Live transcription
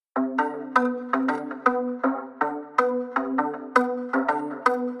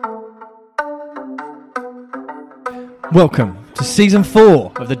Welcome to Season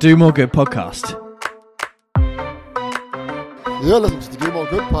 4 of the Do More Good podcast. You're listening to the Do More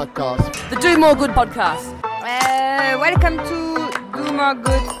Good podcast. The Do More Good podcast. Welcome to Do More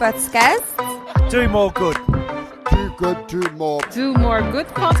Good podcast. Do More Good. Too good, too more. Do More Good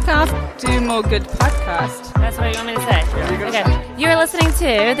podcast. Do More Good podcast. That's what you want me to say. Okay. You're listening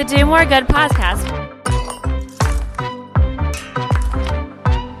to the Do More Good podcast.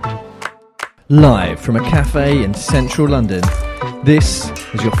 Live from a cafe in central London, this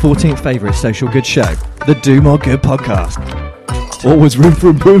is your 14th favourite social good show, the Do More Good podcast. Always room for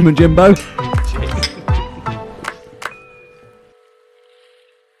improvement, Jimbo.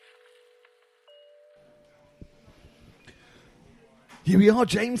 Here we are,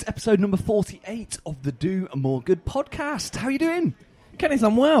 James, episode number 48 of the Do More Good podcast. How are you doing? Kenneth,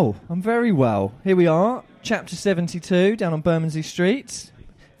 I'm well. I'm very well. Here we are, chapter 72, down on Bermondsey Street.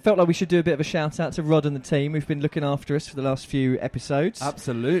 Felt like we should do a bit of a shout out to Rod and the team who've been looking after us for the last few episodes.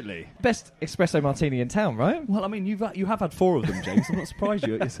 Absolutely. Best espresso martini in town, right? Well, I mean, you have had 4 of them, James. I'm not surprised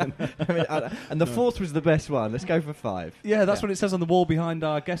you. And the fourth was the best one. Let's go for 5. Yeah, that's what it says on the wall behind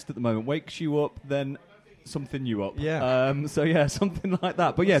our guest at the moment. Wakes you up, then something you up. Yeah. So yeah, something like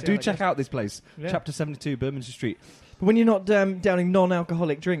that. But yeah, do check out this place. Yeah. Chapter 72, Bermondsey Street. But when you're not downing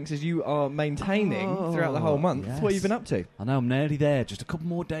non-alcoholic drinks as you are maintaining throughout the whole month, yes. what have you been up to? I know, I'm nearly there. Just a couple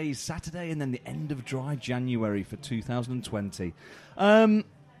more days, Saturday, and then the end of dry January for 2020.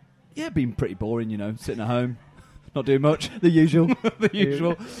 Yeah, been pretty boring, you know, sitting at home, not doing much. The usual. The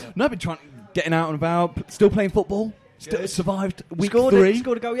usual. No, I've been getting out and about, still playing football. Still survived week Scored 3.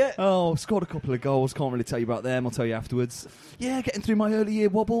 Scored a goal yet? Oh, scored a couple of goals. Can't really tell you about them. I'll tell you afterwards. Yeah, getting through my early year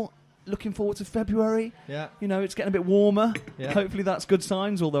wobble. Looking forward to February. Yeah. You know, it's getting a bit warmer. Yeah. Hopefully that's good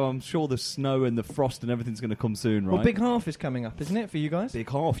signs, although I'm sure the snow and the frost and everything's going to come soon, right? Well, Big Half is coming up, isn't it, for you guys? Big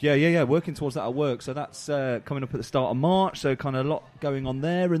Half. Yeah. Working towards that at work. So that's coming up at the start of March. So kind of a lot going on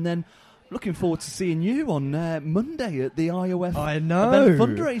there. And then looking forward to seeing you on Monday at the IOF Event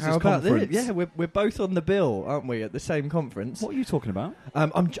Fundraisers How about Conference. this? Yeah, we're both on the bill, aren't we, at the same conference? What are you talking about?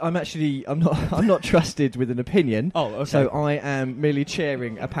 I'm not trusted with an opinion. Oh, okay. So I am merely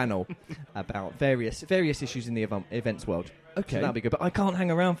chairing a panel about various issues in the events world. Okay. So that'll be good. But I can't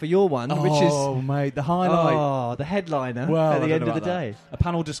hang around for your one, which is... Oh, mate, the highlight. the headliner Well, at I the don't end know of the about day. that. A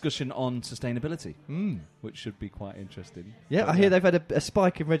panel discussion on sustainability, Mm. which should be quite interesting. Yeah, But I hear they've had a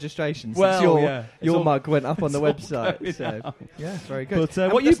spike in registration Well, since yeah. your It's mug went up on the it's all website. going So out. yeah, very good. But,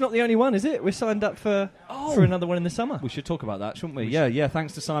 And what that's you- not the only one, is it? We're signed up for another one in the summer. We should talk about that, shouldn't we? Yeah.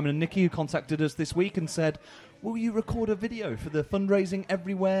 Thanks to Simon and Nikki who contacted us this week and said, will you record a video for the Fundraising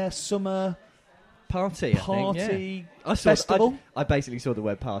Everywhere Summer Party, I think, yeah. Festival? I basically saw the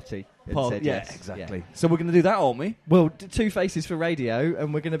word party and said yeah, yes. exactly. Yeah. So we're going to do that, aren't we? Well, 2 faces for radio,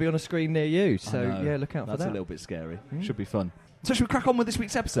 and we're going to be on a screen near you. I So know. yeah, look out for That's that. a little bit scary. Mm. Should be fun. So should we crack on with this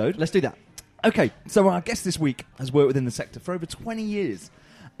week's episode? Let's do that. Okay, so our guest this week has worked within the sector for over 20 years,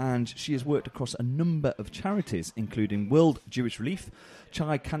 and she has worked across a number of charities, including World Jewish Relief,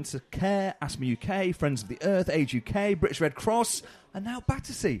 Child Cancer Care, Asthma UK, Friends of the Earth, Age UK, British Red Cross, and now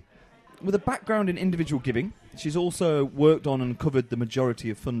Battersea. With a background in individual giving, she's also worked on and covered the majority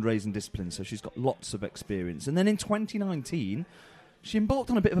of fundraising disciplines, so she's got lots of experience. And then in 2019, she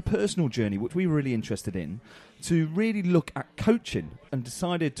embarked on a bit of a personal journey, which we were really interested in, to really look at coaching, and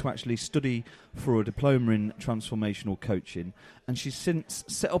decided to actually study for a diploma in transformational coaching. And she's since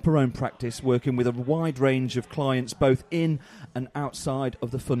set up her own practice, working with a wide range of clients, both in and outside of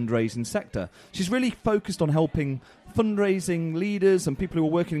the fundraising sector. She's really focused on helping fundraising leaders and people who are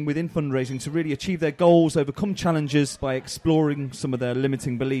working within fundraising to really achieve their goals, overcome challenges by exploring some of their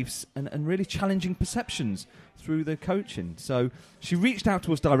limiting beliefs and really challenging perceptions through the coaching. So she reached out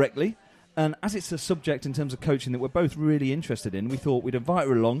to us directly, and as it's a subject in terms of coaching that we're both really interested in, we thought we'd invite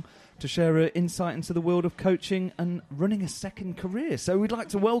her along to share her insight into the world of coaching and running a second career. So we'd like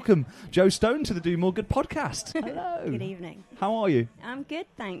to welcome Jo Stone to the Do More Good podcast. Hello. Good evening. How are you? I'm good,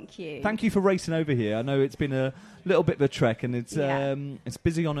 thank you. Thank you for racing over here. I know it's been a little bit of a trek, and it's Yeah. it's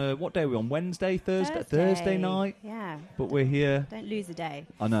busy on what day are we on? Wednesday, Thursday night. Yeah. But we're here. Don't lose a day.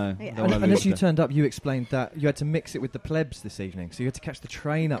 I know. Yeah. Don't wanna And as lose you the- turned up, you explained that you had to mix it with the plebs this evening, so you had to catch the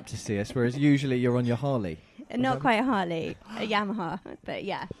train up to see us, whereas usually you're on your Harley. Not quite a Harley, a Yamaha, but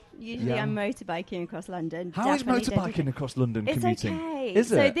yeah. Usually Yeah. I'm motorbiking across London. How is Definitely don't motorbiking across London It's commuting? okay. Is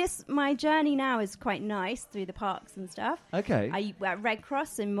so it? my journey now is quite nice through the parks and stuff. Okay. I at Red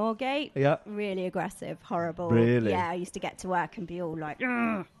Cross in Moorgate. Yeah. Really aggressive, horrible. Really? Yeah, I used to get to work and be all like,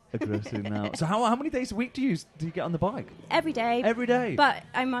 "Ugh," aggressive now. So how many days a week do you get on the bike? Every day. Every day. But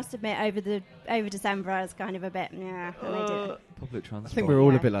I must admit, over December, I was kind of a bit, yeah. And I did Public transport. I think we're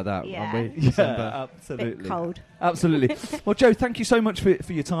all Yeah. a bit like that, Yeah. aren't we? Yeah, December. a absolutely. bit cold. Absolutely. Well, Joe, thank you so much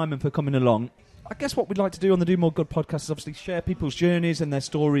for your time and for coming along. I guess what we'd like to do on the Do More Good podcast is obviously share people's journeys and their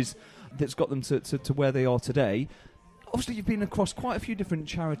stories that's got them to where they are today. Obviously, you've been across quite a few different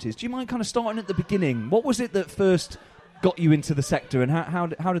charities. Do you mind kind of starting at the beginning? What was it that first got you into the sector, and how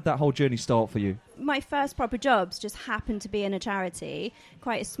did that whole journey start for you? My first proper jobs just happened to be in a charity,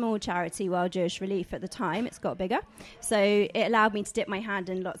 quite a small charity, World Jewish Relief at the time. It's got bigger. So it allowed me to dip my hand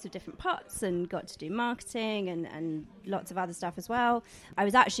in lots of different pots and got to do marketing and lots of other stuff as well. I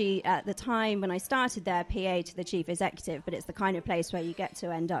was actually, at the time when I started there, PA to the chief executive, but it's the kind of place where you get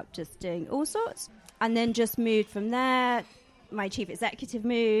to end up just doing all sorts. And then just moved from there. My chief executive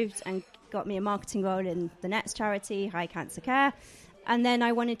moved and got me a marketing role in the next charity, High Cancer Care. And then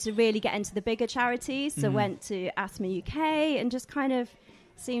I wanted to really get into the bigger charities, so went to Asthma UK and just kind of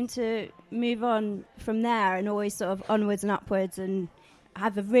seemed to move on from there and always sort of onwards and upwards, and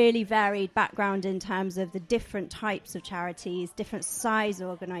have a really varied background in terms of the different types of charities, different size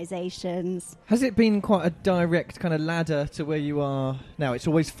organisations. Has it been quite a direct kind of ladder to where you are now? It's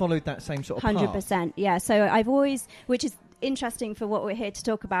always followed that same sort of path? 100%, yeah. So I've always, which is interesting for what we're here to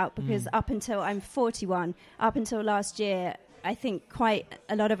talk about, because up until I'm 41, up until last year, I think quite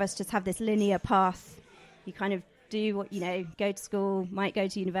a lot of us just have this linear path. You kind of do what, go to school, might go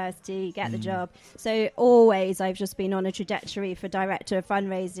to university, get the job. So always I've just been on a trajectory for director of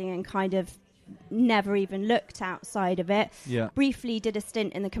fundraising and kind of never even looked outside of it. Yeah. Briefly did a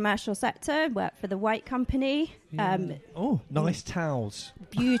stint in the commercial sector, worked for the White Company. Nice towels.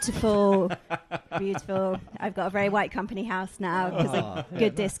 Beautiful. I've got a very White Company house now because of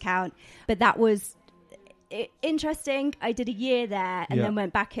good discount. But that was interesting. I did a year there and then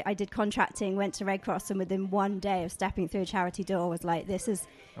went back. I did contracting, went to Red Cross, and within one day of stepping through a charity door was like, this is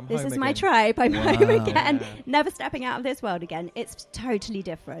my tribe. I'm home again. Never stepping out of this world again. It's totally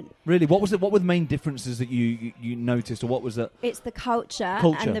different. Really? What were the main differences that you noticed, or what was it? It's the culture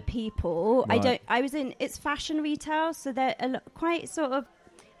and the people. Right. It's fashion retail, so they're quite sort of,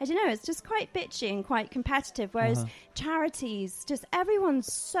 I don't know, it's just quite bitchy and quite competitive, whereas charities, just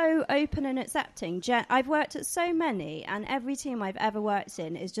everyone's so open and accepting. I've worked at so many, and every team I've ever worked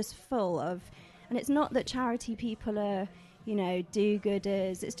in is just full of, and it's not that charity people are,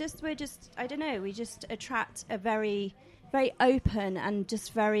 do-gooders. It's just, we just attract a very, very open and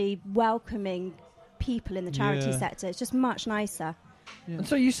just very welcoming people in the charity sector. It's just much nicer. Yeah. And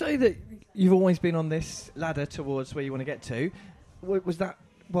so you say that you've always been on this ladder towards where you want to get to. Was that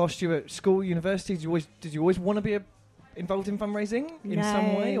whilst you were at school, university? Did you always want to be involved in fundraising in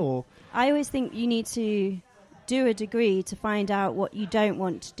some way? Or I always think you need to do a degree to find out what you don't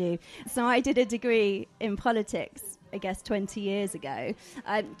want to do. So I did a degree in politics, I guess 20 years ago.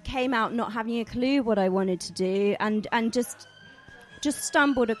 I came out not having a clue what I wanted to do, and just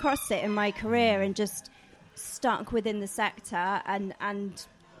stumbled across it in my career and just stuck within the sector, and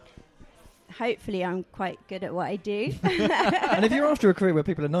hopefully I'm quite good at what I do. and if you're after a career where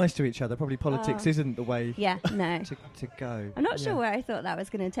people are nice to each other, probably politics isn't the way to go. I'm not sure where I thought that was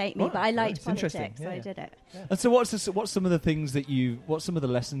going to take me, but I liked politics, so I did it. Yeah. And so what's some of the things that what's some of the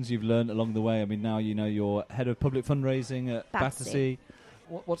lessons you've learned along the way? I mean, now you're head of public fundraising at Battersea.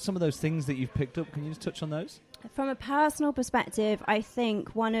 What's some of those things that you've picked up? Can you just touch on those? From a personal perspective, I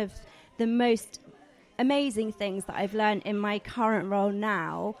think one of the most amazing things that I've learned in my current role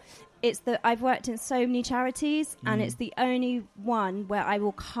now, it's that I've worked in so many charities, and it's the only one where I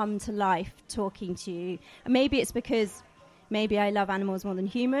will come to life talking to you. And maybe it's because maybe I love animals more than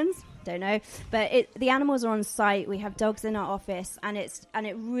humans, don't know. But the animals are on site. We have dogs in our office, and it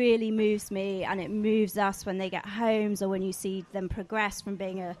really moves me, and it moves us when they get homes, or when you see them progress from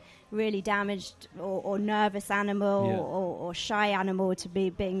being a really damaged or nervous animal or shy animal to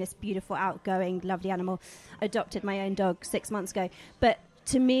being this beautiful, outgoing, lovely animal. I adopted my own dog 6 months ago. But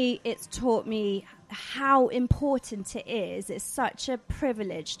to me, it's taught me how important it is. It's such a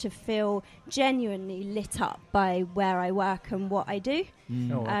privilege to feel genuinely lit up by where I work and what I do,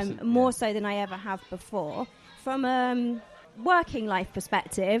 more so than I ever have before. From a working life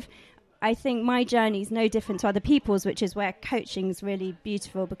perspective, I think my journey is no different to other people's, which is where coaching is really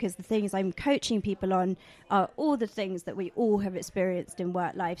beautiful, because the things I'm coaching people on are all the things that we all have experienced in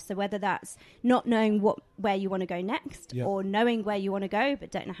work life. So whether that's not knowing where you want to go next, or knowing where you want to go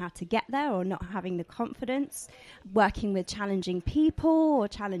but don't know how to get there, or not having the confidence, working with challenging people or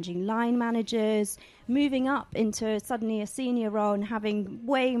challenging line managers, moving up into suddenly a senior role and having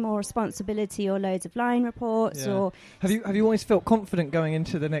way more responsibility or loads of line reports. Or have you always felt confident going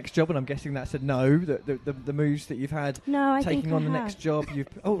into the next job? And I'm guessing that's a no. The moves that you've had, taking on the next job,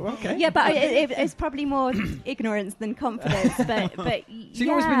 okay. Yeah, but it's probably more ignorance than confidence. But so you've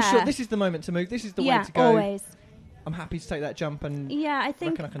always been sure this is the moment to move. This is the way to go. Always. I'm happy to take that jump, and I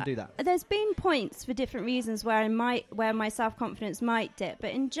think reckon I can do that. There's been points for different reasons where my self-confidence might dip,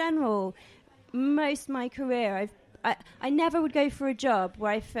 but in general, most of my career, I never would go for a job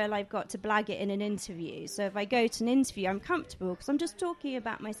where I feel I've got to blag it in an interview. So if I go to an interview, I'm comfortable because I'm just talking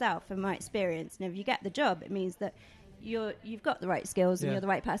about myself and my experience. And if you get the job, it means that you've got the right skills and you're the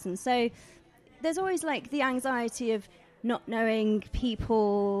right person. So there's always like the anxiety of not knowing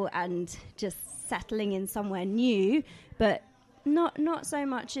people and just settling in somewhere new, but not so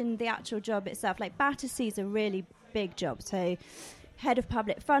much in the actual job itself. Like Battersea is a really big job. So head of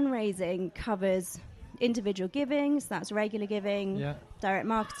public fundraising covers individual giving, so that's regular giving, direct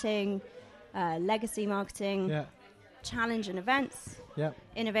marketing, legacy marketing, challenge and events,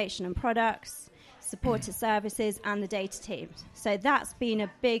 innovation and products, supported services, and the data teams. So that's been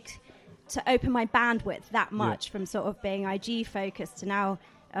a big, to open my bandwidth that much from sort of being IG focused to now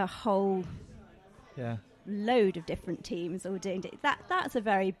a whole load of different teams all doing that's a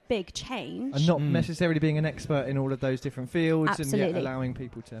very big change, and not necessarily being an expert in all of those different fields. Absolutely. And yet allowing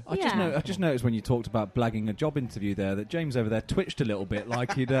people to I just noticed when you talked about blagging a job interview there that James over there twitched a little bit,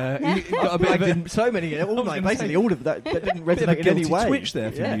 like he'd got a bit of a, so many basically all of that didn't resonate in any way. Twitch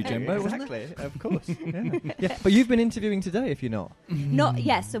there from you, Jimbo, exactly, wasn't it? Of course. But you've been interviewing today, if you're not. So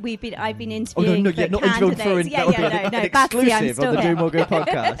I've been interviewing not interviewing for an exclusive of the Do More Good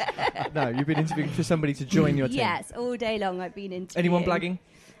podcast. No, you've been interviewing for somebody to join your team. Yes, all day long I've been interviewing. Anyone blagging?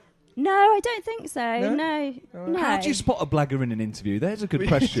 No, I don't think so. No. How do you spot a blagger in an interview? There's a good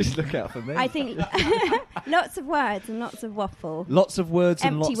question. Just look out for me. I think lots of words and lots of waffle. Lots of words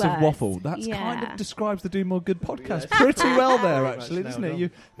and Empty lots of words. waffle. That's kind of describes the Do More Good podcast pretty well there, actually, doesn't it? You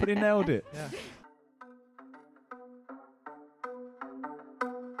pretty nailed it. Yeah.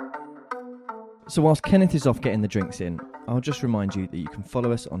 So whilst Kenneth is off getting the drinks in, I'll just remind you that you can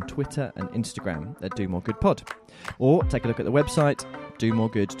follow us on Twitter and Instagram at Do More Good Pod, or take a look at the website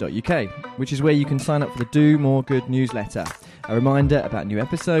domoregood.uk, which is where you can sign up for the Do More Good newsletter, a reminder about new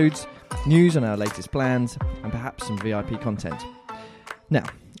episodes, news on our latest plans, and perhaps some VIP content. Now,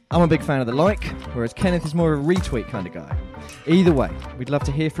 I'm a big fan of the like, whereas Kenneth is more of a retweet kind of guy. Either way, we'd love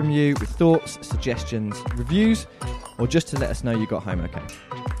to hear from you with thoughts, suggestions, reviews, or just to let us know you got home okay.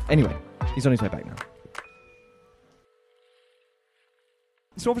 Anyway, he's on his way back now.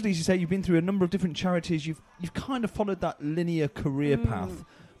 So obviously, as you say, you've been through a number of different charities. You've kind of followed that linear career path,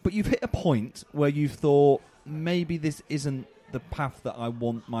 but you've hit a point where you've thought maybe this isn't the path that I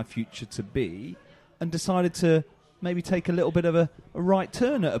want my future to be, and decided to maybe take a little bit of a right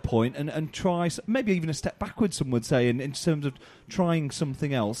turn at a point and try maybe even a step backwards, some would say, in terms of trying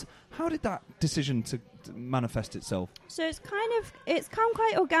something else. How did that decision to manifest itself? So it's come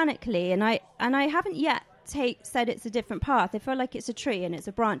quite organically, and I haven't yet said it's a different path. I feel like it's a tree and it's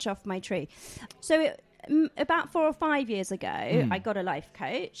a branch off my tree. So about 4 or 5 years ago, I got a life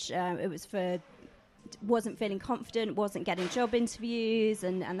coach. It was wasn't feeling confident, wasn't getting job interviews,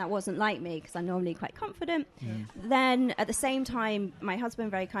 and that wasn't like me because I'm normally quite confident. Then at the same time, my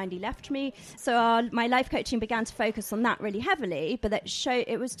husband very kindly left me, so my life coaching began to focus on that really heavily, but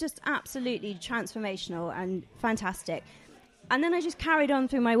it was just absolutely transformational and fantastic. And then I just carried on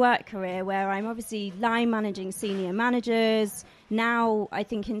through my work career, where I'm obviously line managing senior managers. Now I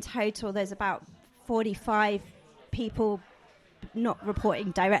think in total there's about 45 people not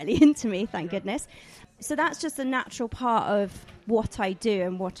reporting directly into me, thank goodness. So that's just a natural part of what I do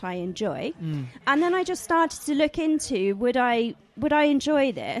and what I enjoy. And then I just started to look into, would I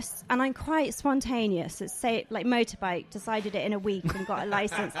enjoy this? And I'm quite spontaneous. It's like motorbike, decided it in a week and got a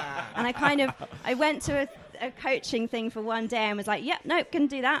license. And I went to a coaching thing for one day and was like, yep, nope, can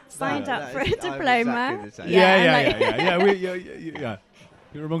do that. Signed up for a diploma. Exactly Yeah.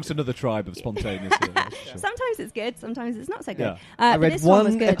 You're amongst another tribe of spontaneous. Sure. Sometimes it's good, sometimes it's not so good. Yeah. I read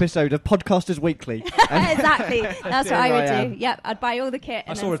one episode of Podcasters Weekly. Exactly. That's what I would do. Yep, I'd buy all the kit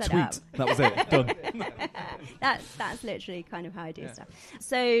and I saw a set tweet. up. That was it. Done. That's literally kind of how I do stuff.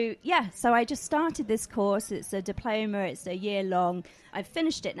 So I just started this course. It's a diploma. It's a year long. I've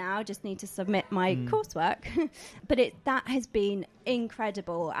finished it now. Just need to submit my coursework. But that has been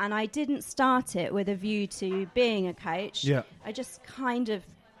incredible. And I didn't start it with a view to being a coach. Yeah. I just kind of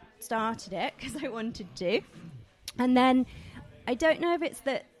started it because I wanted to. And then I don't know if it's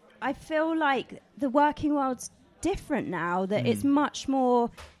that I feel like the working world's different now, that it's much more,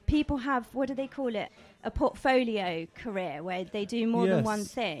 people have, what do they call it, a portfolio career where they do more than one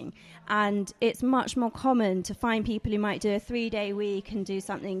thing, and it's much more common to find people who might do a 3-day week and do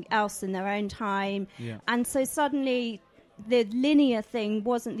something else in their own time. And so suddenly the linear thing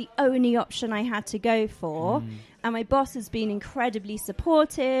wasn't the only option I had to go for. And my boss has been incredibly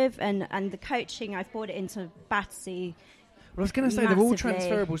supportive, and the coaching, I've brought it into Battersea. Well, I was going to say, they're all Massively.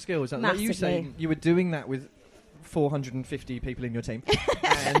 transferable skills. Like you say, you were doing that with 450 people in your team,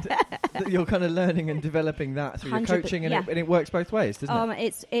 and you're kind of learning and developing that through your coaching, and it works both ways, doesn't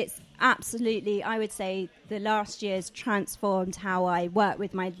it? It's absolutely, I would say, the last year's transformed how I work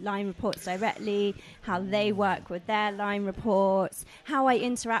with my line reports directly, how they work with their line reports, how I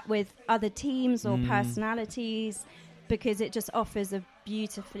interact with other teams or personalities, because it just offers a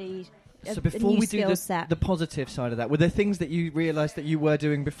beautifully So before we do the positive side of that, were there things that you realised that you were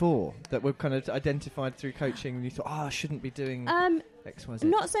doing before that were kind of identified through coaching, and you thought, I shouldn't be doing X, Y, Z?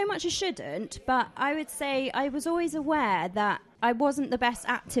 Not so much I shouldn't, but I would say I was always aware that I wasn't the best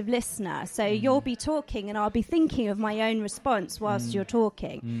active listener. So you'll be talking and I'll be thinking of my own response whilst you're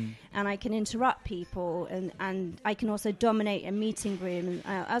talking. And I can interrupt people, and I can also dominate a meeting room.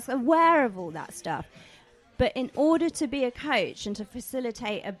 And I was aware of all that stuff. But in order to be a coach and to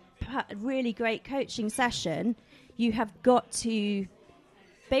facilitate a really great coaching session, you have got to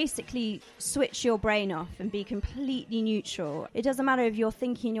basically switch your brain off and be completely neutral. It doesn't matter if you're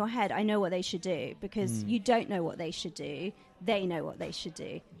thinking in your head, I know what they should do, because you don't know what they should do. They know what they should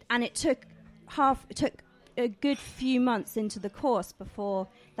do. And it took a good few months into the course before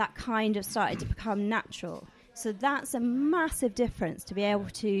that kind of started to become natural. So that's a massive difference, to be able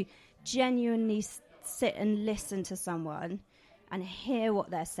to genuinely sit and listen to someone and hear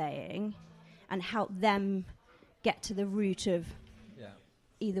what they're saying and help them get to the root of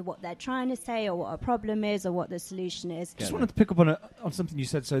either what they're trying to say or what a problem is or what the solution is. Just wanted to pick up on something you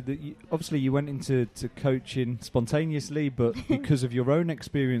said. So that obviously you went into coaching spontaneously, but because of your own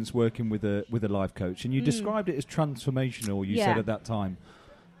experience working with a life coach, and you described it as transformational. You said at that time.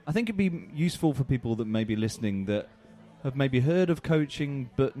 I think it'd be useful for people that may be listening that have maybe heard of coaching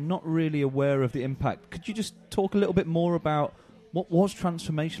but not really aware of the impact. Could you just talk a little bit more about what was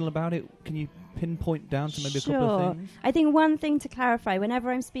transformational about it? Can you pinpoint down to maybe a couple of things? I think one thing to clarify,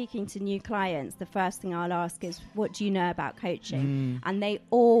 whenever I'm speaking to new clients, the first thing I'll ask is, what do you know about coaching? And they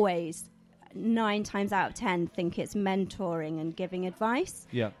always, 9 times out of 10, think it's mentoring and giving advice,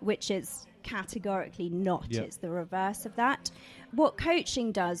 which is categorically not. It's the reverse of that. What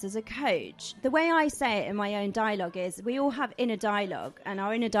coaching does as a coach, the way I say it in my own dialogue is, we all have inner dialogue, and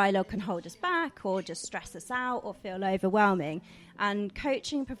our inner dialogue can hold us back or just stress us out or feel overwhelming. And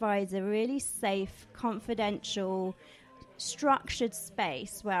coaching provides a really safe, confidential, structured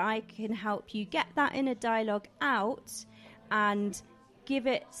space where I can help you get that inner dialogue out and give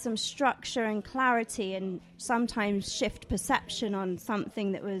it some structure and clarity, and sometimes shift perception on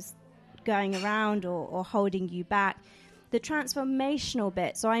something that was going around or holding you back. The transformational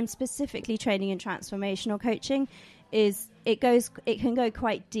bit, so I'm specifically training in transformational coaching, is it can go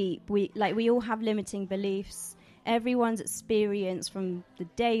quite deep. We all have limiting beliefs. Everyone's experience from the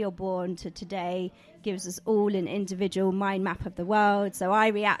day you're born to today gives us all an individual mind map of the world. So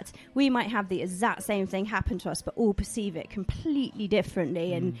we might have the exact same thing happen to us, but all perceive it completely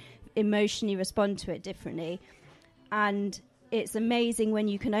differently and emotionally respond to it differently. And it's amazing when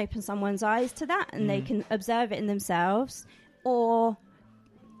you can open someone's eyes to that and they can observe it in themselves or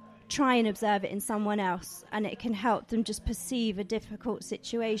try and observe it in someone else, and it can help them just perceive a difficult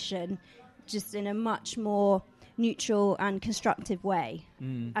situation just in a much more neutral and constructive way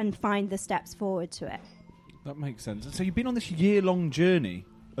and find the steps forward to it. That makes sense. So you've been on this year-long journey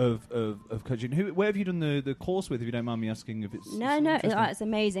of coaching. Where have you done the course with, if you don't mind me asking? If it's it's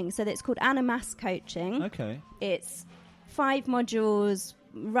amazing. So it's called Anna Mass Coaching. Okay. It's 5 modules,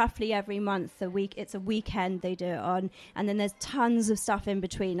 roughly every month, a week. It's a weekend they do it on, and then there's tons of stuff in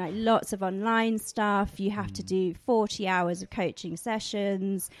between, like lots of online stuff. You have to do 40 hours of coaching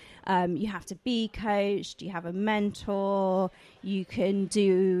sessions. You have to be coached. You have a mentor. You can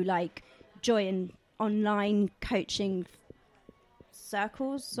do join online coaching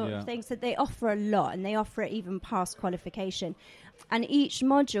circles sort of things. So they offer a lot, and they offer it even past qualification. And each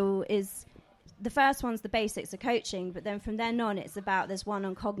module is, the first one's the basics of coaching, but then from then on there's one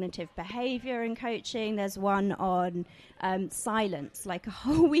on cognitive behaviour in coaching, there's one on silence, like a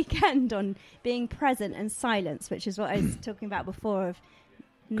whole weekend on being present and silence, which is what I was talking about before, of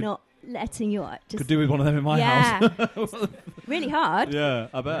not letting your... Could do with one of them in my house. Really hard. Yeah,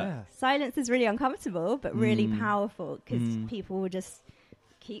 I bet. Yeah. Silence is really uncomfortable, but really powerful, because people will just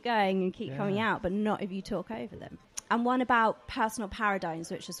keep going and keep coming out, but not if you talk over them. And one about personal paradigms,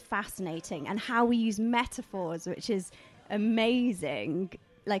 which was fascinating, and how we use metaphors, which is amazing.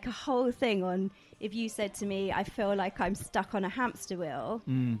 Like a whole thing on, if you said to me, I feel like I'm stuck on a hamster wheel,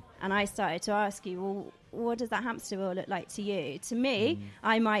 and I started to ask you, well, what does that hamster wheel look like to you? To me,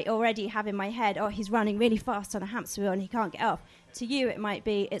 I might already have in my head, oh, he's running really fast on a hamster wheel and he can't get off. To you, it might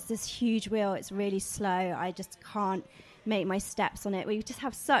be, it's this huge wheel, it's really slow, I just can't make my steps on it. We just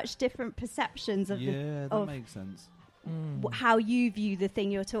have such different perceptions of that makes sense. How you view the thing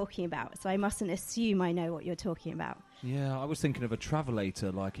you're talking about. So I mustn't assume I know what you're talking about. Yeah, I was thinking of a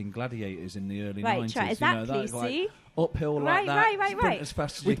travelator like in Gladiators in the early Right, 90s. try exactly, that, like, see? uphill like that, sprint as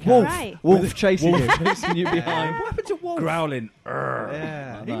fast as you With can. Wolf. Right. Wolf chasing you. Chasing you behind. What happened to Wolf? Growling.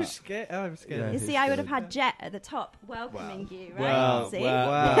 Yeah, Like he that. was scared. I was scared. Yeah. You see, I would have had Jet at the top welcoming you, right? Well, see?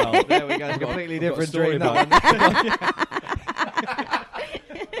 Wow, there we go. It's a completely I've got a different story dream. about That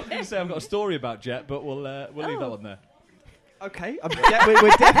one. I say I've got a story about Jet, but we'll leave that one there. Okay, we're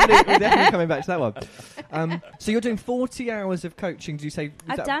definitely coming back to that one. So you're doing 40 hours of coaching. Did you say?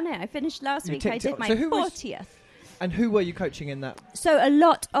 I've done it. I finished last You week. I ticked it did off. my So who was- 40th. And who were you coaching in that? So a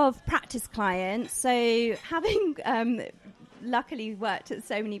lot of practice clients. So having luckily worked at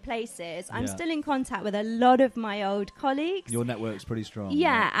so many places, I'm Yeah. still in contact with a lot of my old colleagues. Your network's pretty strong.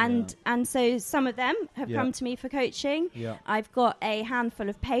 Yeah, and so some of them have Yeah. come to me for coaching. Yeah. I've got a handful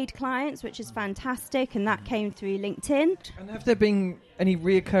of paid clients, which is fantastic, and that came through LinkedIn. And have there been any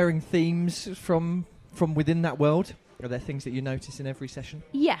reoccurring themes from within that world? Are there things that you notice in every session?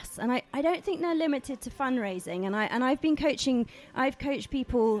 Yes, and I don't think they're limited to fundraising. And I've been coaching. I've coached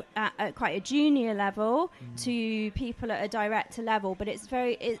people at quite a junior level to people at a director level. But it's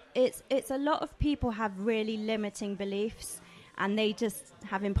it's a lot of people have really limiting beliefs, and they just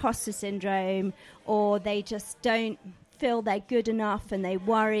have imposter syndrome, or they just don't feel they're good enough, and they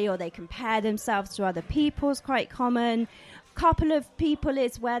worry, or they compare themselves to other people. Is quite common. Couple of people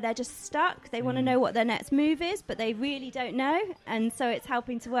is where they're just stuck. They want to know what their next move is, but they really don't know. And so it's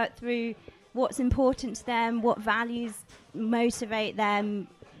helping to work through what's important to them, what values motivate them,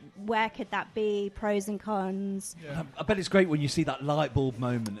 where could that be, pros and cons. I bet it's great when you see that light bulb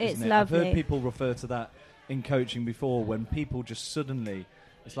moment, It's isn't it? lovely. I've heard people refer to that in coaching before, when people just suddenly,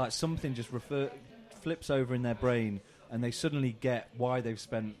 it's like something just flips over in their brain, and they suddenly get why they've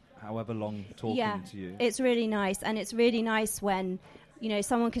spent however long talking to you. It's really nice, and it's really nice when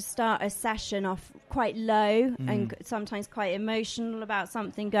someone could start a session off quite low and sometimes quite emotional about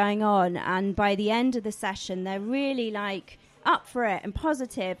something going on, and by the end of the session they're really like up for it and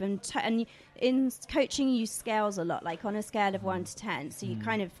positive, and in coaching you use scales a lot, like on a scale of 1 to 10, so you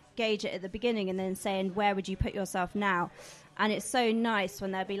kind of gauge it at the beginning and then saying where would you put yourself now, and it's so nice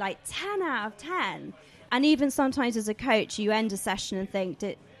when they'll be like 10 out of 10. And even sometimes as a coach you end a session and think,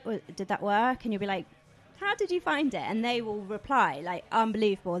 did that work? And you'll be like, how did you find it? And they will reply like,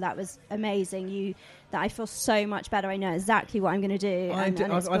 unbelievable, that was amazing, that I feel so much better, I know exactly what I'm going to do. And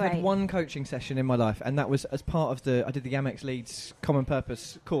it's I've had great. one coaching session in my life, and that was as part of I did the Amex Leeds Common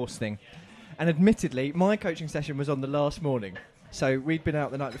Purpose course thing. And admittedly, my coaching session was on the last morning. So we'd been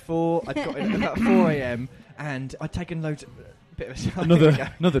out the night before, I'd got in at about 4 a.m, and I'd taken loads of...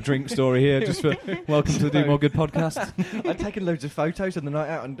 Another drink story here, just for welcome to the Do More Good podcast. I'd taken loads of photos on the night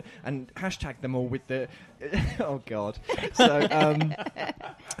out and hashtagged them all with the oh god. So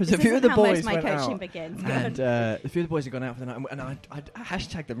This a few of the isn't how boys most my went coaching out, begins. and a few of the boys had gone out for the night, and I'd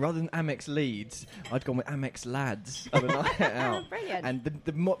hashtagged them rather than Amex Leeds. I'd gone with Amex Lads on the night out. Brilliant. And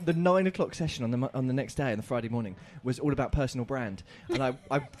the 9 o'clock session on the next day, on the Friday morning, was all about personal brand, and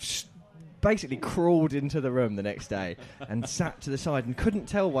I basically crawled into the room the next day and sat to the side and couldn't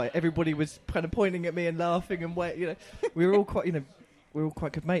tell why everybody was kind of pointing at me and laughing and we were all quite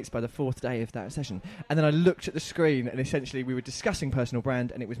good mates by the 4th day of that session. And then I looked at the screen, and essentially we were discussing personal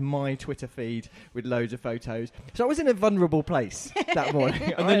brand, and it was my Twitter feed with loads of photos. So I was in a vulnerable place that morning.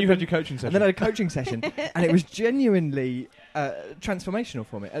 And then you had your coaching session. And then I had a coaching session, and it was genuinely transformational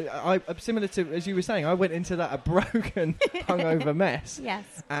for me. I similar to, as you were saying, I went into that a broken, hungover mess. Yes.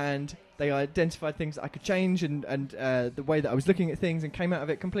 And they identified things that I could change and the way that I was looking at things, and came out of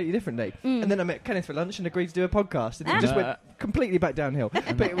it completely differently. And then I met Kenneth for lunch and agreed to do a podcast, and it just went completely back downhill.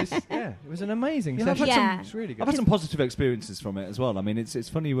 But it was an amazing session. It's really good. I've had some positive experiences from it as well. I mean, it's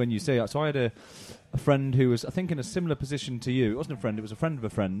funny when you say it. So I had a friend who was, I think, in a similar position to you. It wasn't a friend, it was a friend of a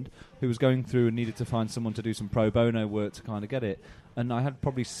friend who was going through and needed to find someone to do some pro bono work to kind of get it. And I had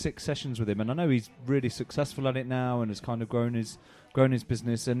probably 6 sessions with him, and I know he's really successful at it now and has kind of grown his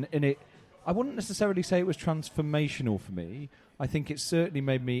business. And in it, I wouldn't necessarily say it was transformational for me. I think it certainly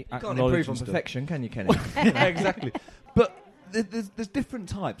made me acknowledge. Can't improve on perfection, can you, Kenny? Yeah, exactly. But there's different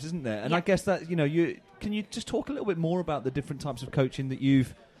types, isn't there? And I guess that, can you just talk a little bit more about the different types of coaching that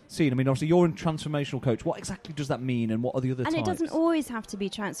you've seen? I mean, obviously you're a transformational coach. What exactly does that mean, and what are the other types? And it doesn't always have to be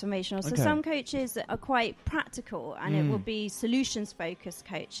transformational. So some coaches are quite practical, and it will be solutions-focused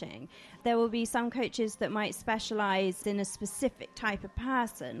coaching. There will be some coaches that might specialise in a specific type of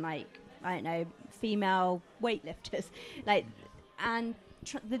person, like, I don't know, female weightlifters. And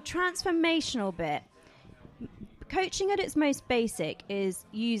the transformational bit, coaching at its most basic is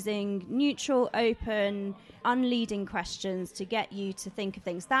using neutral, open, unleading questions to get you to think of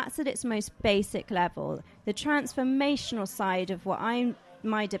things. That's at its most basic level. The transformational side of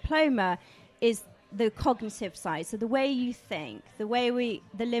my diploma is the cognitive side. So the way you think, the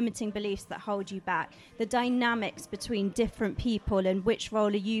limiting beliefs that hold you back, the dynamics between different people, and which role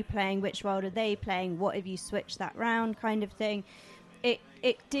are you playing, which role are they playing, what have you switched that round, kind of thing.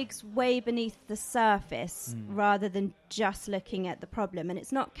 It digs way beneath the surface rather than just looking at the problem. And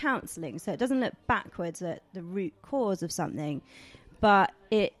it's not counselling, so it doesn't look backwards at the root cause of something, but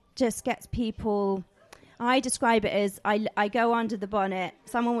it just gets people... I describe it as I go under the bonnet.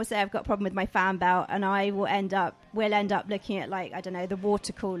 Someone will say I've got a problem with my fan belt, and we'll end up looking at, like, I don't know, the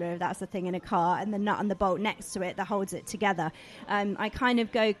water cooler, if that's the thing in a car, and the nut and the bolt next to it that holds it together. I kind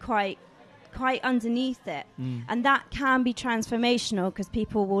of go quite underneath it, and that can be transformational, because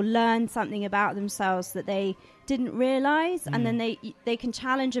people will learn something about themselves that they didn't realise, and then they can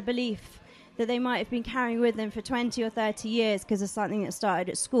challenge a belief that they might have been carrying with them for 20 or 30 years because of something that started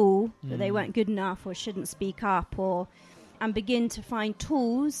at school, that they weren't good enough or shouldn't speak up, and begin to find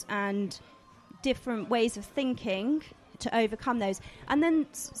tools and different ways of thinking to overcome those. And then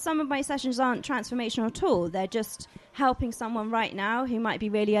some of my sessions aren't transformational at all. They're just helping someone right now who might be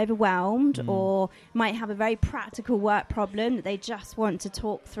really overwhelmed or might have a very practical work problem that they just want to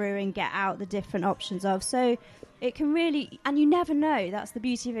talk through and get out the different options of. So it can really, and you never know. That's the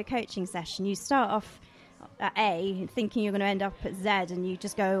beauty of a coaching session. You start off at A thinking you're going to end up at Z, and you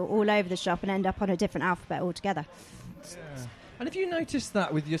just go all over the shop and end up on a different alphabet altogether. Yeah. And have you noticed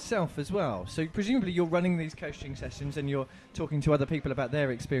that with yourself as well? So presumably you're running these coaching sessions and you're talking to other people about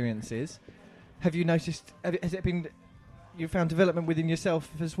their experiences. Have you noticed, has it been, you found development within yourself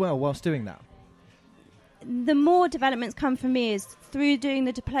as well whilst doing that? The more developments come for me is through doing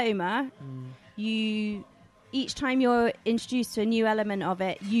the diploma. Each time you're introduced to a new element of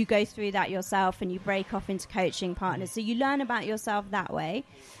it, you go through that yourself and you break off into coaching partners. So you learn about yourself that way.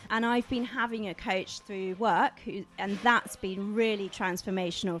 And I've been having a coach through work, and that's been really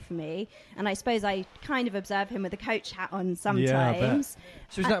transformational for me. And I suppose I kind of observe him with a coach hat on sometimes.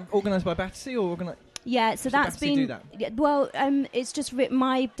 So is that organised by Battersea or organised? Yeah, so that's been... it's just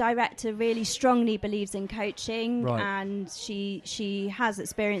my director really strongly believes in coaching, and she has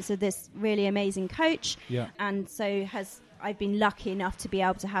experience of this really amazing coach, and so I've been lucky enough to be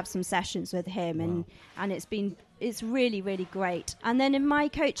able to have some sessions with him, and it's really, really great. And then in my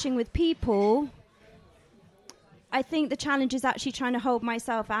coaching with people, I think the challenge is actually trying to hold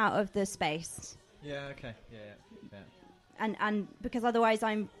myself out of the space. Yeah, okay, yeah. And because otherwise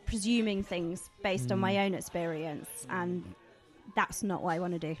I'm presuming things based on my own experience, and that's not what I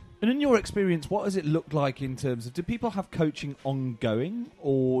want to do. And in your experience, what does it look like in terms of, do people have coaching ongoing,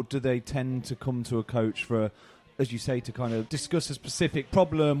 or do they tend to come to a coach for, as you say, to kind of discuss a specific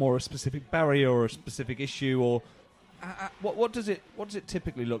problem or a specific barrier or a specific issue, or what does it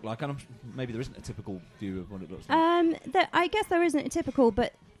typically look like? And maybe there isn't a typical view of what it looks like. I guess there isn't a typical,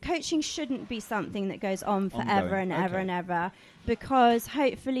 but coaching shouldn't be something that goes on forever and ever and ever, because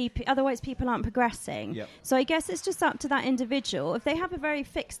hopefully otherwise people aren't progressing. Yep. So I guess it's just up to that individual. If they have a very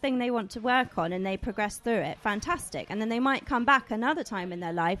fixed thing they want to work on and they progress through it, fantastic. And then they might come back another time in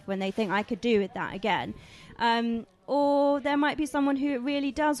their life when they think, I could do with that again. Or there might be someone who it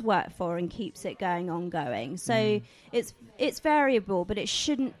really does work for and keeps it going ongoing. So it's variable, but it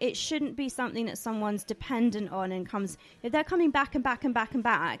shouldn't be something that someone's dependent on and comes. If they're coming back and back and back and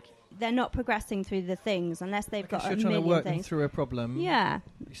back, they're not progressing through the things unless they've got you're a trying to million work them things. through a problem. Yeah.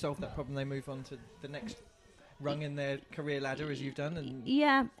 You solve that problem, they move on to the next rung in their career ladder, as you've done. And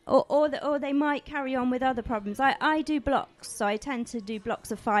Yeah, or they might carry on with other problems. I do blocks, so I tend to do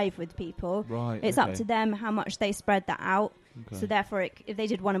blocks of 5 with people. Right. It's up to them how much they spread that out. Okay. So therefore, if they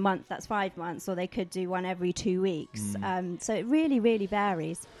did one a month, that's 5 months, or they could do one every 2 weeks. So it really, really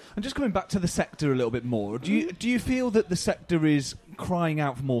varies. And just coming back to the sector a little bit more, do you feel that the sector is crying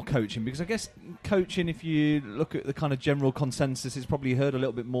out for more coaching? Because I guess coaching, if you look at the kind of general consensus, is probably heard a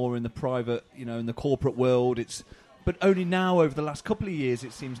little bit more in the private, in the corporate world. But only now, over the last couple of years,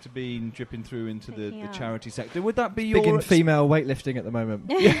 it seems to be dripping through into the Yeah. charity sector. Would that be big your in female weightlifting at the moment.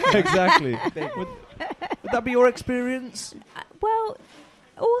 Yeah, exactly. Would that be your experience? Well,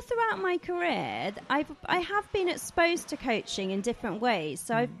 all throughout my career, I have been exposed to coaching in different ways.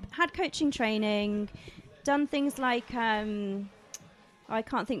 So I've had coaching training, done things like I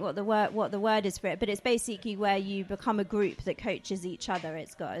can't think what the word is for it, but it's basically where you become a group that coaches each other.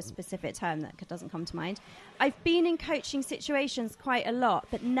 It's got a specific term that doesn't come to mind. I've been in coaching situations quite a lot,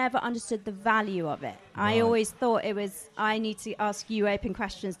 but never understood the value of it. Right. I always thought it was, I need to ask you open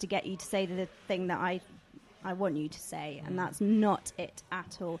questions to get you to say the thing that I want you to say, and that's not it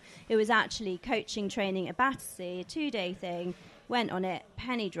at all. It was actually coaching training at Battersea, a 2-day thing, went on it,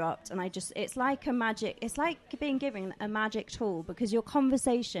 penny dropped, and it's like being given a magic tool, because your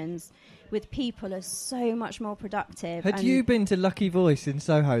conversations with people are so much more productive. Had you been to Lucky Voice in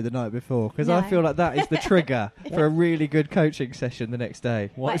Soho the night before? Because I No. feel like that is the trigger for a really good coaching session the next day.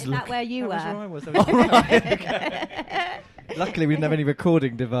 Is that where you were? That was where I was. Luckily, we didn't have any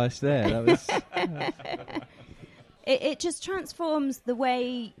recording device there. That was. It just transforms the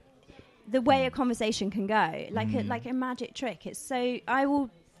way a conversation can go, like a magic trick. It's so, I will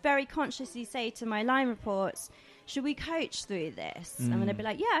very consciously say to my line reports, should we coach through this? I'm going to be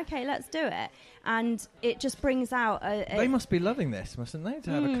like, yeah, okay, let's do it. And it just brings out They must be loving this, mustn't they?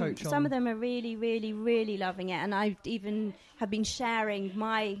 To have a coach on. Some of them are really, really, really loving it. And I even have been sharing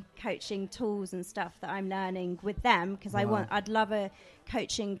my coaching tools and stuff that I'm learning with them, because I'd love a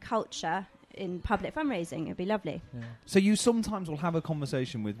coaching culture in public fundraising. It'd be lovely. Yeah. So you sometimes will have a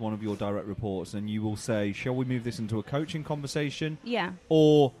conversation with one of your direct reports, and you will say, shall we move this into a coaching conversation? Yeah.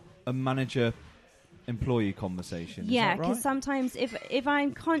 Or a manager-employee conversation? Yeah, Is that because right? sometimes if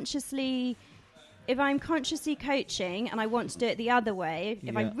I'm consciously coaching and I want to do it the other way,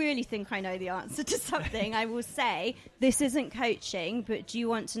 if I Yeah. really think I know the answer to something, I will say, this isn't coaching, but do you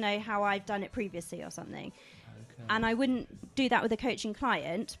want to know how I've done it previously or something? Okay. And I wouldn't do that with a coaching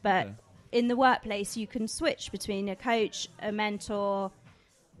client, but Okay. in the workplace you can switch between a coach, a mentor,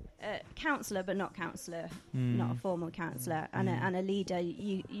 a counsellor, but not counsellor, not a formal counsellor, and a leader.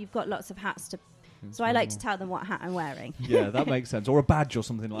 You've got lots of hats to. So I like to tell them what hat I'm wearing. Yeah, that makes sense. Or a badge or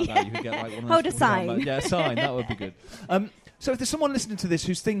something like that. You could get like one of Hold those a sign. Yeah, a sign. That would be good. So if there's someone listening to this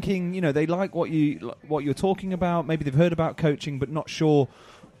who's thinking, they like what you're talking about, maybe they've heard about coaching but not sure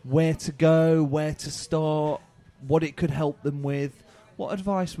where to go, where to start, what it could help them with, what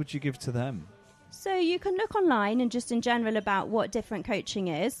advice would you give to them? So you can look online and just in general about what different coaching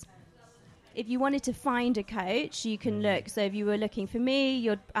is. If you wanted to find a coach, you can look. So if you were looking for me,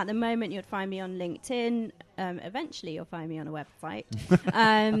 at the moment you'd find me on LinkedIn. Eventually you'll find me on a website.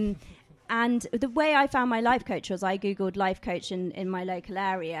 And the way I found my life coach was I Googled life coach in my local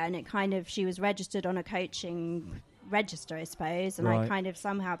area, and she was registered on a coaching register, I suppose, and Right. I kind of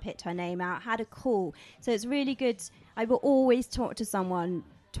somehow picked her name out, had a call. So it's really good. I will always talk to someone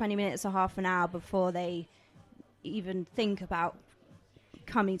 20 minutes or half an hour before they even think about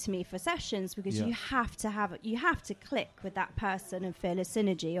coming to me for sessions, because Yeah. you have to click with that person and feel a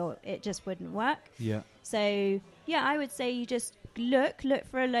synergy, or it just wouldn't work. Yeah. So yeah, I would say you just look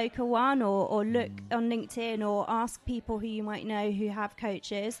for a local one, or look on LinkedIn, or ask people who you might know who have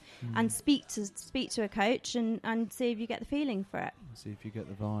coaches, and speak to a coach and see if you get the feeling for it, See if you get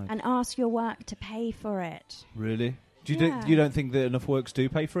the vibe. and ask your work to pay for it. Really? Yeah. You don't think that enough works do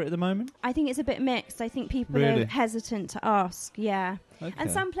pay for it at the moment? I think it's a bit mixed. I think people Really? are hesitant to ask. Yeah. Okay.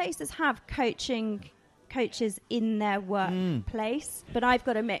 And some places have coaches in their workplace, but I've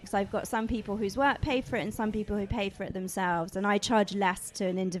got a mix. I've got some people whose work pay for it and some people who pay for it themselves, and I charge less to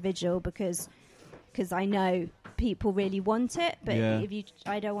an individual because I know people really want it. But Yeah.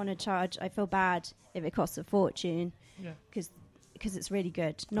 I don't want to charge. I feel bad if it costs a fortune, Yeah. because it's really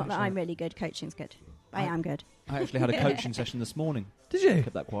good. Not that Actually- I'm really good. Coaching's good. I am good. I actually had a coaching session this morning. Did you?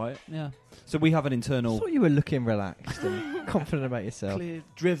 Kept that quiet. Yeah. So we have an I internal, thought you were looking relaxed and confident about yourself. clear,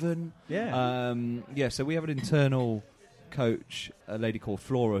 driven. Yeah. So we have an internal coach, a lady called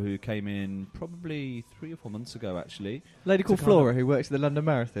Flora, who came in probably 3 or 4 months ago, actually. Lady called To kind Flora, who works at the London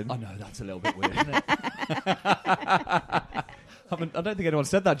Marathon. I know, that's a little bit weird, isn't it? I don't think anyone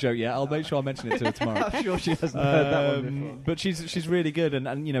said that joke yet. I'll make sure I mention it to her tomorrow. I'm sure she hasn't heard that one before. But she's really good,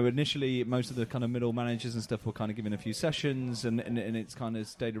 and you know, initially most of the kind of middle managers and stuff were kind of given a few sessions, and it's kind of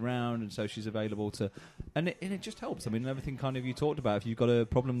stayed around, and so she's available to, and it just helps. I mean, everything kind of you talked about. If you've got a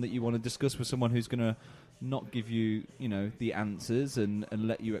problem that you want to discuss with someone who's going to not give you, you know, the answers and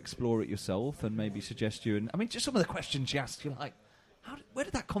let you explore it yourself, and maybe suggest you, and I mean, just some of the questions she asks, you're like, where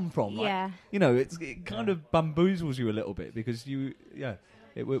did that come from? Like, Yeah. you know, it kind of bamboozles you a little bit because it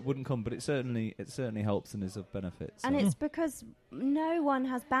wouldn't come, but it certainly helps and is of benefit. So. And it's because no one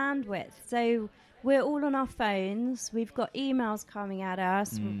has bandwidth. So we're all on our phones. We've got emails coming at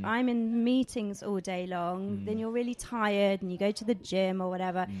us. I'm in meetings all day long. Then you're really tired and you go to the gym or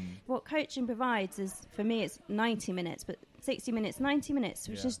whatever. What coaching provides is, for me, it's 90 minutes, but 60 minutes, 90 minutes,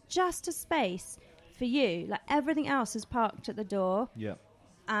 which is just a space for you. Like, everything else is parked at the door. Yeah.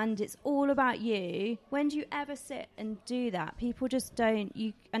 And it's all about you. When do you ever sit and do that? People just don't.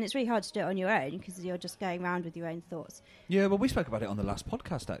 And it's really hard to do it on your own because you're just going around with your own thoughts. Yeah, well, we spoke about it on the last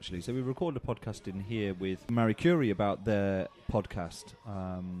podcast, actually. So we recorded a podcast in here with Marie Curie about their podcast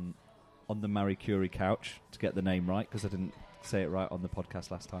on the Marie Curie couch, to get the name right, because I didn't say it right on the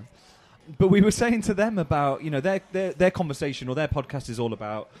podcast last time. But we were saying to them about, you know, their conversation, or their podcast is all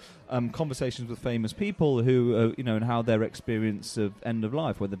about conversations with famous people who, you know, and how their experience of end of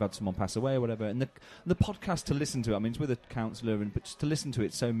life, whether they've had someone pass away or whatever. And the podcast, to listen to it, I mean, it's with a counsellor, but just to listen to it,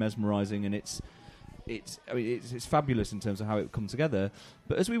 it's so mesmerising, and it's fabulous in terms of how it comes together.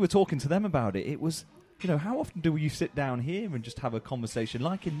 But as we were talking to them about it, it was, you know, how often do you sit down here and just have a conversation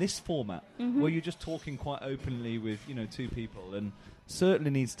like in this format, where you're just talking quite openly with, you know, two people? And certainly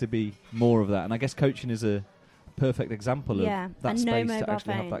needs to be more of that. And I guess coaching is a perfect example of that and space no to mobile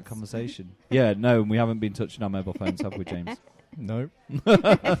actually have that phones. conversation. Yeah, no, and we haven't been touching our mobile phones, have we, James? No.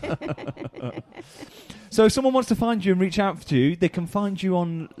 So if someone wants to find you and reach out to you, they can find you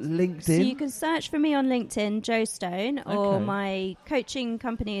on LinkedIn. So you can search for me on LinkedIn, Jo Stone, or Okay. my coaching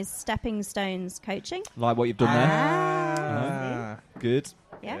company is Stepping Stones Coaching. Like what you've done there. Ah. Good.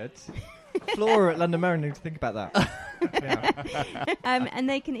 Yeah. Good. Flora at London Marathon, think about that. And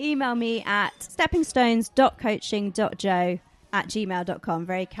they can email me at steppingstones.coaching.jo@gmail.com.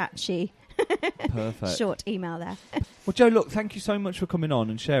 Very catchy. Perfect. Short email there. Well, Joe, look, thank you so much for coming on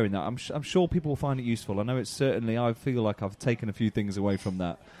and sharing that. I'm sure people will find it useful. I know it's certainly, I feel like I've taken a few things away from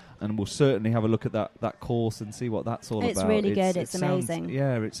that. And we'll certainly have a look at that course and see what that's all about. It's really good. It's sounds, amazing.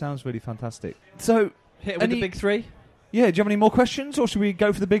 Yeah, it sounds really fantastic. So, Hit it with the big three. Yeah, do you have any more questions, or should we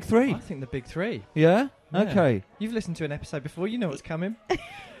go for the big three? I think the big three. Yeah? Yeah. Okay. You've listened to an episode before. You know what's coming.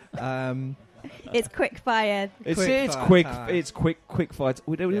 It's quick fire. It's quick quick fights.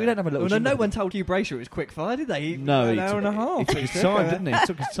 We don't have a little... Well, no one told Hugh Brayshaw it was quick fire, did they? No, an hour and a half. He took his time, didn't he? He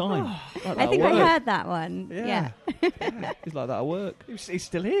took his time. Like I think I work. heard that one. Yeah. He's like that at work. He's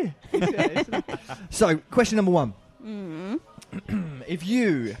still here. So, question number one. If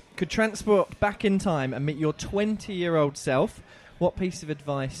you could transport back in time and meet your 20-year-old self, what piece of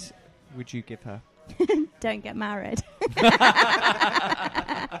advice would you give her? Don't get married.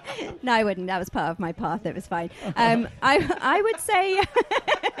 No, I wouldn't. That was part of my path. It was fine. I would say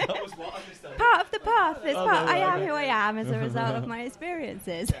That was what I missed that. part of the path. It's part. I am who I am as a result of my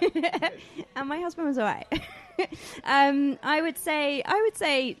experiences. And my husband was all right. I would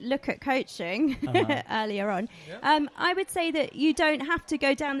say look at coaching earlier on. I would say that you don't have to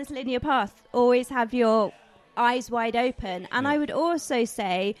go down this linear path. Always have your eyes wide open. And I would also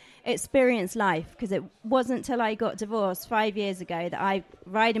say experience life, because it wasn't till I got divorced 5 years ago that I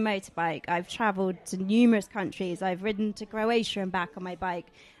ride a motorbike. I've travelled to numerous countries. I've ridden to Croatia and back on my bike.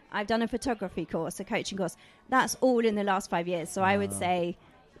 I've done a photography course, a coaching course. That's all in the last 5 years. So I would say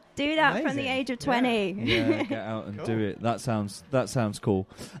do that from the Amazing. age of 20. Yeah, get out and Cool. do it. That sounds cool.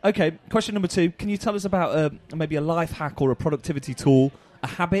 Okay, question number 2. Can you tell us about maybe a life hack or a productivity tool, a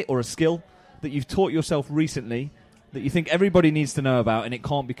habit or a skill that you've taught yourself recently that you think everybody needs to know about, and it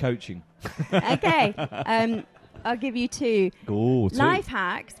can't be coaching? Okay. I'll give you 2 Ooh, 2. life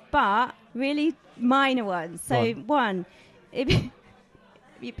hacks, but really minor ones. Go So on. one,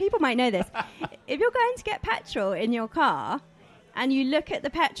 people might know this. If you're going to get petrol in your car and you look at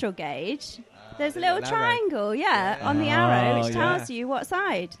the petrol gauge, there's a little arrow. triangle, on the arrow, which yeah. tells you what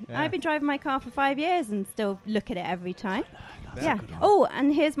side. Yeah. I've been driving my car for 5 years and still look at it every time. Yeah. Oh,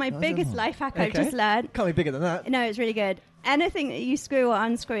 and here's my biggest life hack I've Okay. just learned. Can't be bigger than that. No, it's really good. Anything that you screw or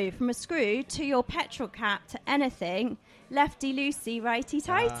unscrew, from a screw to your petrol cap to anything, lefty loosey, righty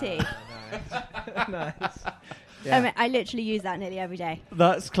tighty. Nice. Yeah. I mean, I literally use that nearly every day.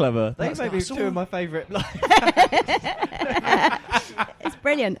 That's clever. They That's may be nice. two of my favourite. It's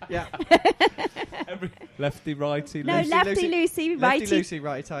brilliant. Yeah. Lefty, righty, No, Lucy. lefty, Lucy, righty. Lefty, Lucy,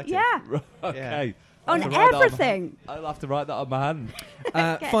 righty, tighty. Yeah, Okay. on I'll have to write that everything. I'll have to write that on my hand. Get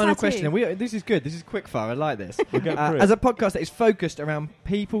a Final tattoo. question. And this is good. This is quick fire. I like this. We'll get through it. As a podcast that is focused around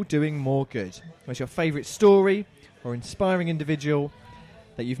people doing more good, what's your favourite story or inspiring individual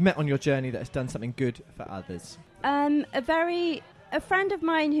that you've met on your journey that has done something good for others? A friend of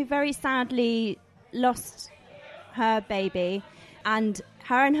mine who very sadly lost her baby, and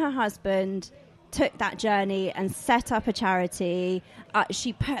her and her husband took that journey and set up a charity.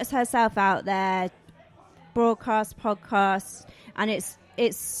 She puts herself out there, broadcasts, podcasts, and it's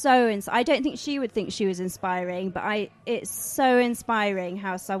so. I don't think she would think she was inspiring, but it's so inspiring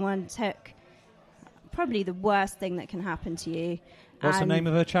how someone took probably the worst thing that can happen to you. What's the and name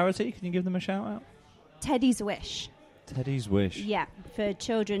of her charity? Can you give them a shout out? Teddy's Wish. Teddy's Wish. Yeah, for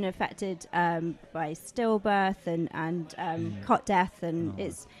children affected by stillbirth and cot death, and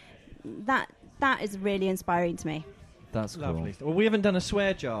it's that is really inspiring to me. That's cool. Lovely. Well, we haven't done a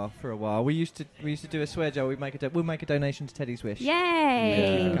swear jar for a while. We used to do a swear jar. We'll make a donation to Teddy's Wish. Yay!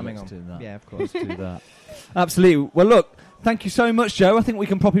 Thank you for coming let's on. do that. Yeah, of course. Do that. Absolutely. Well, look, thank you so much, Joe. I think we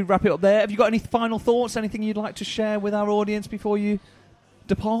can probably wrap it up there. Have you got any final thoughts? Anything you'd like to share with our audience before you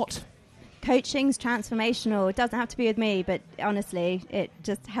depart? Coaching's transformational. It doesn't have to be with me, but honestly, it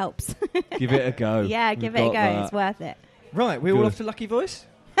just helps. Give it a go. Yeah, We've give it a go. got that. It's worth it. Right, we're all Good. off to Lucky Voice.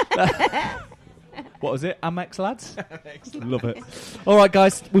 What was it? Amex lads? Love it. All right,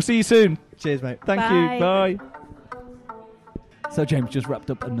 guys. We'll see you soon. Cheers, mate. Thank Bye. you. Bye. So James just wrapped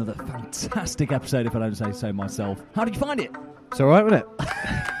up another fantastic episode, if I don't say so myself. How did you find it? It's all right, wasn't it?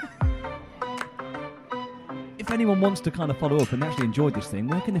 If anyone wants to kind of follow up and actually enjoyed this thing,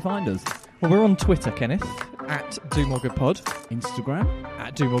 where can they find us? Well, we're on Twitter, Kenneth, at Do More Good Pod, Instagram?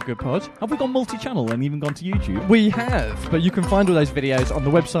 at Do More Good Pod. Have we gone multi-channel and even gone to YouTube? We have, but you can find all those videos on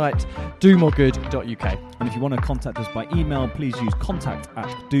the website domoregood.uk. And if you want to contact us by email, please use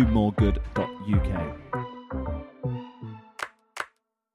contact@domoregood.uk.